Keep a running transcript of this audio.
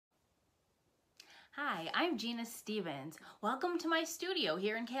Hi, I'm Gina Stevens. Welcome to my studio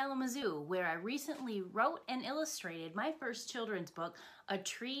here in Kalamazoo, where I recently wrote and illustrated my first children's book, A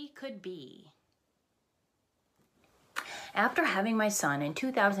Tree Could Be. After having my son in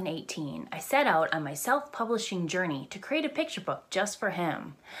 2018, I set out on my self-publishing journey to create a picture book just for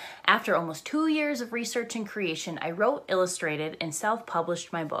him. After almost 2 years of research and creation, I wrote, illustrated, and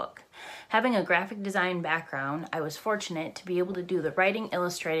self-published my book. Having a graphic design background, I was fortunate to be able to do the writing,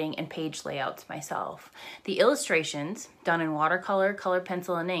 illustrating, and page layouts myself. The illustrations, done in watercolor, color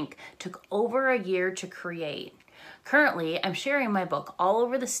pencil, and ink, took over a year to create. Currently, I'm sharing my book all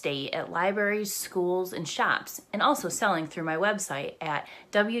over the state at libraries, schools, and shops, and also selling through my website at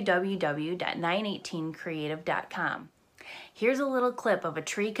www.918creative.com. Here's a little clip of A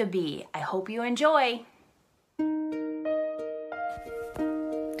Tree Could Be. I hope you enjoy!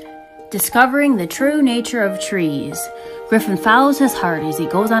 Discovering the true nature of trees. Griffin follows his heart as he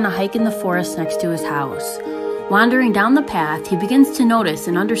goes on a hike in the forest next to his house. Wandering down the path, he begins to notice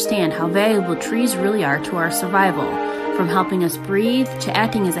and understand how valuable trees really are to our survival, from helping us breathe to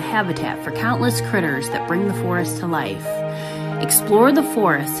acting as a habitat for countless critters that bring the forest to life. Explore the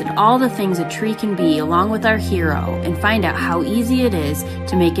forest and all the things a tree can be along with our hero and find out how easy it is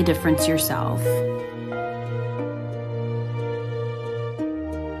to make a difference yourself.